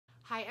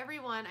Hi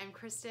everyone, I'm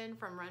Kristen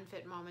from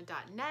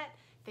runfitmama.net.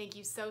 Thank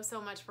you so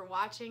much for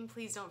watching.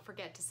 Please don't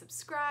forget to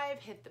subscribe,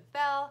 hit the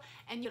bell,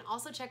 and you can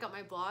also check out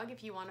my blog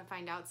if you want to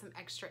find out some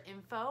extra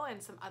info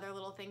and some other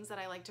little things that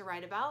I like to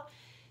write about.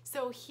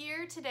 So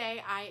here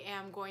today I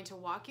am going to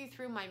walk you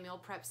through my meal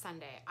prep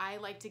Sunday. I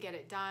like to get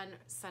it done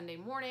Sunday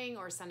morning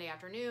or Sunday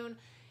afternoon.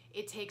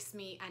 It takes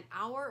me an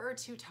hour or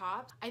two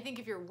tops. I think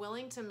if you're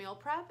willing to meal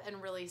prep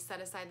and really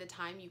set aside the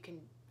time, you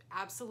can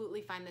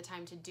absolutely find the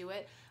time to do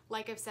it.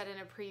 Like I've said in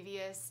a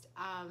previous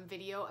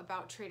video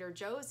about Trader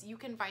Joe's, you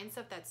can find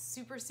stuff that's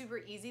super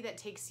easy that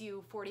takes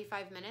you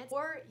 45 minutes,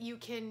 or you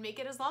can make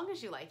it as long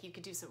as you like. You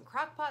could do some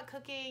crockpot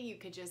cooking, you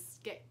could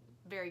just get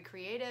very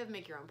creative,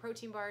 make your own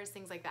protein bars,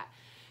 things like that.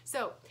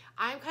 So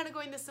I'm kind of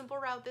going the simple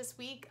route this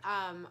week.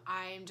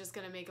 I'm just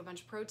gonna make a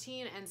bunch of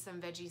protein and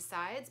some veggie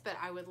sides, but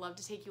I would love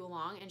to take you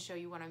along and show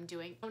you what I'm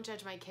doing. Don't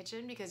judge my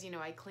kitchen because, you know,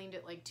 I cleaned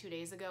it like 2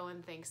 days ago,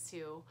 and thanks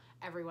to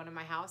everyone in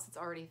my house, it's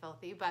already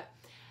filthy. But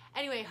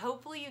anyway,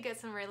 hopefully you get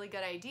some really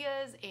good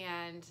ideas,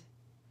 and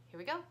here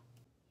we go.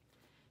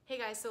 Hey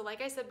guys, so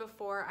like I said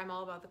before, I'm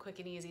all about the quick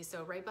and easy.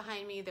 So right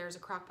behind me, there's a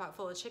crock pot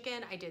full of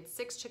chicken. I did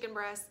 6 chicken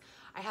breasts.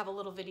 I have a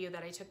little video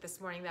that I took this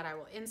morning that I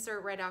will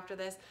insert right after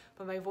this,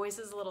 but my voice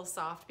is a little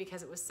soft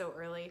because it was so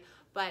early.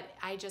 But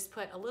I just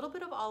put a little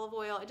bit of olive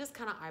oil. I just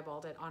kind of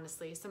eyeballed it,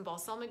 honestly. Some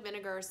balsamic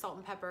vinegar, salt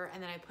and pepper,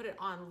 and then I put it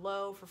on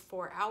low for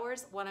 4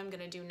 hours. What I'm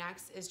gonna do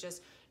next is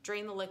just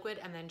drain the liquid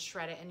and then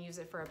shred it and use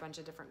it for a bunch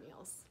of different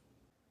meals.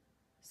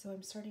 So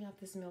I'm starting off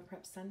this meal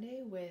prep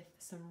Sunday with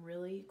some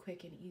really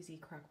quick and easy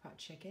crockpot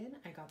chicken.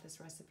 I got this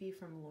recipe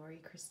from Lori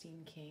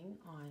Christine King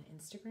on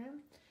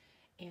Instagram,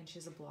 and she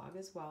has a blog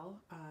as well.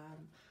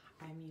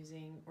 I'm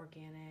using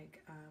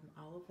organic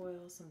olive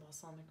oil, some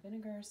balsamic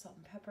vinegar, salt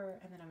and pepper,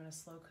 and then I'm gonna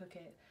slow cook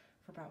it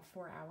for about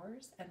 4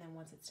 hours. And then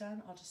once it's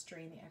done, I'll just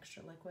drain the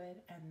extra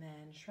liquid and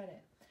then shred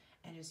it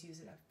and just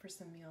use it up for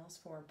some meals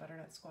for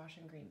butternut squash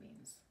and green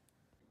beans.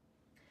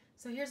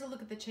 So here's a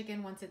look at the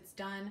chicken once it's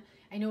done.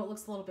 I know it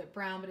looks a little bit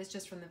brown, but it's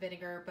just from the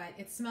vinegar, but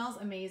it smells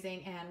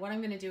amazing. And what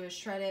I'm gonna do is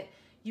shred it.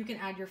 You can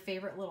add your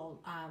favorite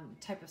little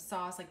type of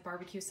sauce, like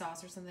barbecue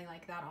sauce or something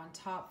like that, on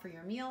top for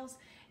your meals.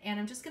 And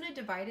I'm just gonna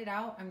divide it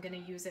out. I'm gonna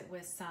use it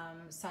with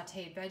some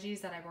sauteed veggies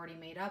that I've already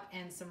made up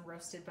and some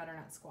roasted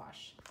butternut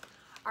squash.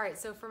 All right,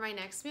 so for my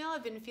next meal,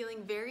 I've been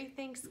feeling very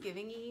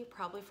Thanksgiving-y,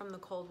 probably from the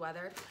cold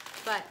weather,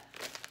 but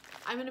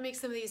I'm gonna make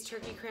some of these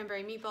turkey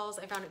cranberry meatballs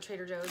I found at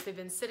Trader Joe's. They've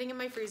been sitting in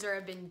my freezer.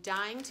 I've been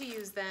dying to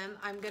use them.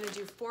 I'm gonna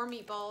do 4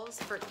 meatballs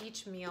for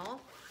each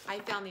meal. I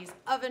found these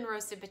oven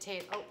roasted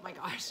potatoes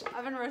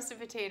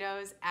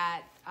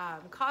at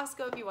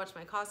Costco, if you watch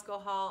my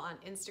Costco haul on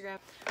Instagram.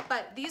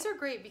 But these are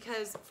great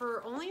because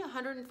for only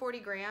 140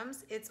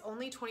 grams, it's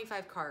only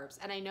 25 carbs.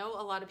 And I know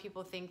a lot of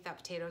people think that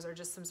potatoes are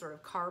just some sort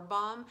of carb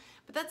bomb,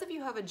 but that's if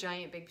you have a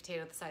giant big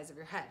potato the size of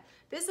your head.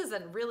 This is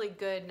a really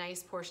good,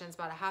 nice portion. It's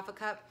about 1/2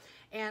 cup.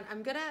 And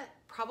I'm gonna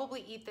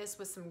probably eat this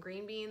with some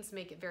green beans,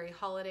 make it very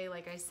holiday,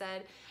 like I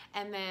said,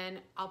 and then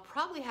I'll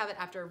probably have it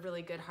after a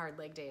really good hard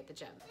leg day at the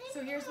gym.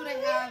 So here's what I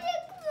have.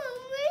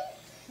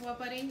 What,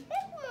 buddy?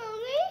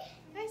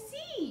 I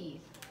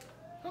see.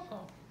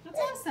 Coco. That's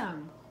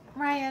awesome.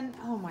 Ryan,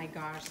 oh my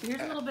gosh.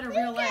 Here's a little bit of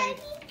real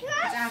life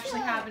that's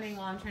actually happening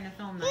while I'm trying to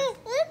film this.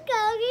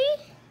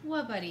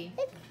 What, buddy?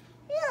 Look.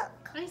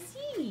 I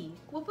see.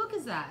 What book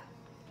is that?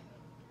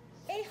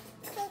 It's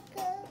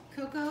Coco.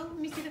 Coco? Let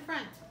me see the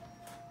front.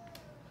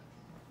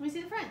 Let me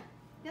see the front.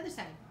 The other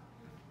side.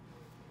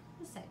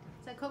 This side.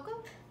 Is that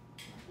Coco?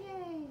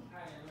 Yay.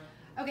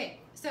 Okay,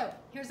 so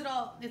here's it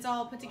all. It's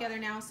all put together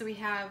now. So we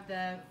have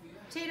the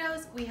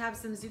potatoes, we have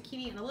some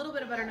zucchini and a little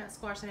bit of butternut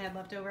squash that I had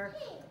left over.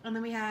 And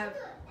then we have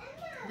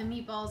the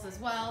meatballs as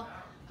well.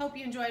 Hope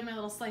you enjoyed my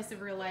little slice of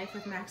real life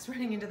with Max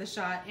running into the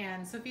shot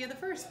and Sophia the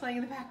First playing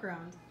in the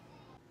background.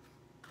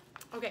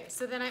 Okay,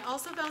 so then I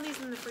also found these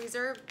in the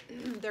freezer.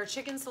 They're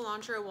chicken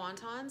cilantro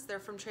wontons. They're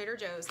from Trader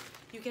Joe's.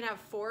 You can have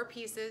 4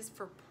 pieces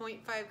for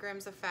 0.5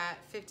 grams of fat,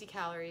 50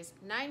 calories,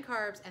 9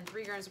 carbs, and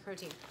 3 grams of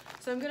protein.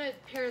 So I'm gonna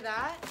pair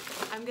that.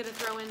 I'm gonna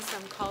throw in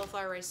some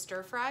cauliflower rice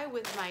stir fry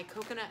with my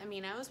coconut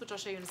aminos, which I'll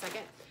show you in a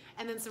second,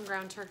 and then some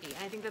ground turkey.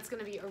 And I think that's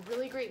gonna be a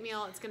really great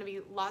meal. It's gonna be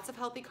lots of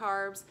healthy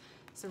carbs,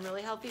 some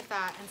really healthy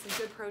fat, and some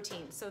good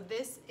protein. So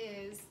this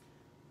is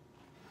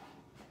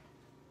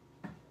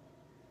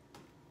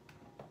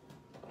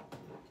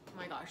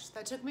oh my gosh,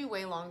 that took me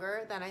way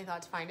longer than I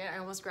thought to find it. I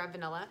almost grabbed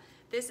vanilla.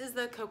 This is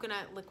the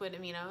coconut liquid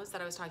aminos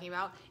that I was talking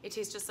about. It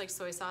tastes just like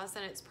soy sauce,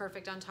 and it's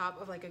perfect on top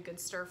of like a good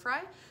stir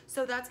fry.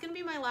 So that's gonna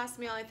be my last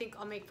meal I think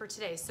I'll make for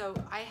today. So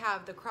I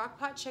have the crock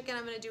pot chicken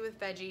I'm gonna do with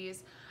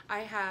veggies. I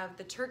have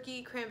the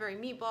turkey cranberry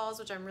meatballs,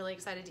 which I'm really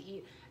excited to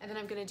eat. And then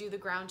I'm gonna do the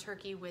ground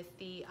turkey with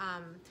the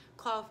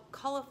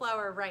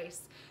cauliflower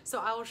rice. So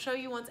I will show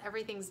you once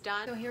everything's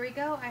done. So here we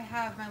go. I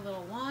have my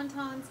little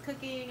wontons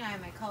cooking. I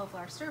have my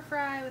cauliflower stir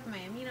fry with my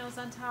aminos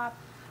on top.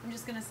 I'm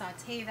just gonna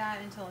saute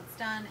that until it's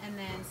done and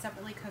then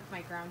separately cook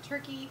my ground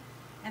turkey.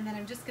 And then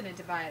I'm just gonna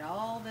divide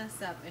all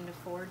this up into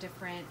 4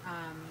 different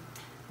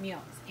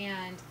meals.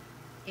 And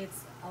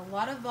It's a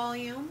lot of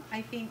volume.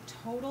 I think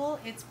total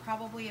it's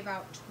probably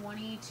about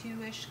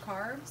 22-ish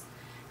carbs.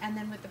 And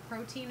then with the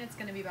protein, it's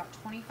going to be about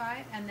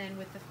 25. And then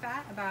with the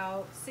fat,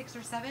 about 6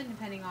 or 7,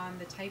 depending on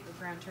the type of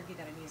ground turkey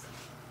that I'm using.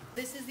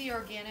 This is the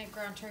organic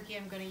ground turkey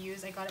I'm going to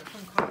use. I got it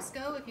from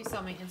Costco, if you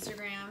saw my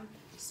Instagram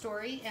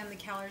story. And the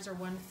calories are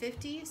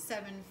 150,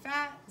 7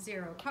 fat,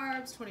 0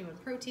 carbs, 21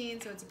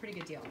 protein. So it's a pretty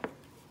good deal.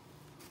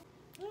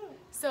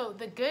 So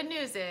the good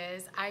news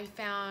is I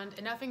found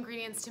enough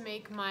ingredients to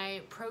make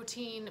my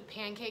protein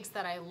pancakes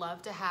that I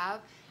love to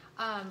have.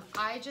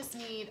 I just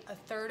need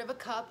 1/3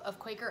 cup of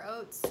Quaker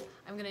oats.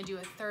 I'm gonna do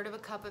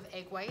 1/3 cup of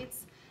egg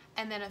whites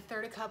and then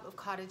 1/3 cup of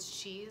cottage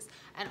cheese.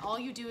 And all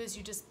you do is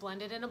you just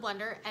blend it in a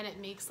blender and it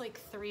makes like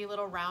 3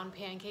 little round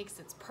pancakes.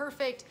 It's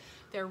perfect.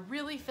 They're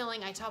really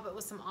filling. I top it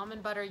with some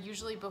almond butter,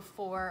 usually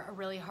before a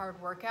really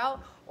hard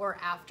workout or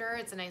after.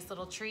 It's a nice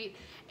little treat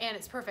and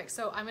it's perfect.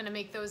 So I'm gonna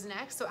make those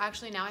next. So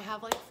actually now I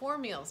have like 4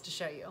 meals to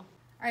show you.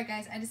 All right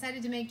guys, I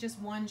decided to make just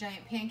 1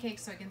 giant pancake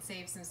so I can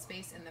save some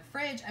space in the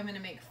fridge. I'm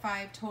gonna make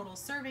 5 total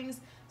servings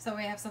so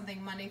I have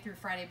something Monday through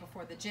Friday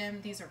before the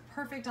gym. These are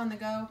perfect on the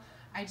go.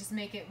 I just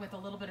make it with a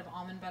little bit of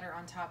almond butter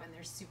on top and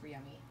they're super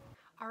yummy.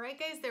 All right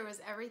guys, there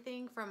was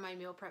everything from my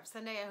meal prep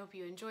Sunday. I hope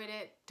you enjoyed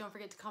it. Don't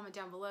forget to comment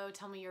down below.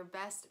 Tell me your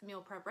best meal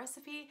prep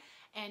recipe.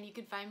 And you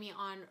can find me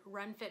on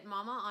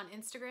RunFitMama on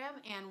Instagram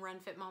and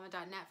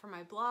runfitmama.net for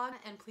my blog.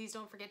 And please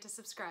don't forget to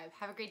subscribe.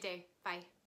 Have a great day. Bye.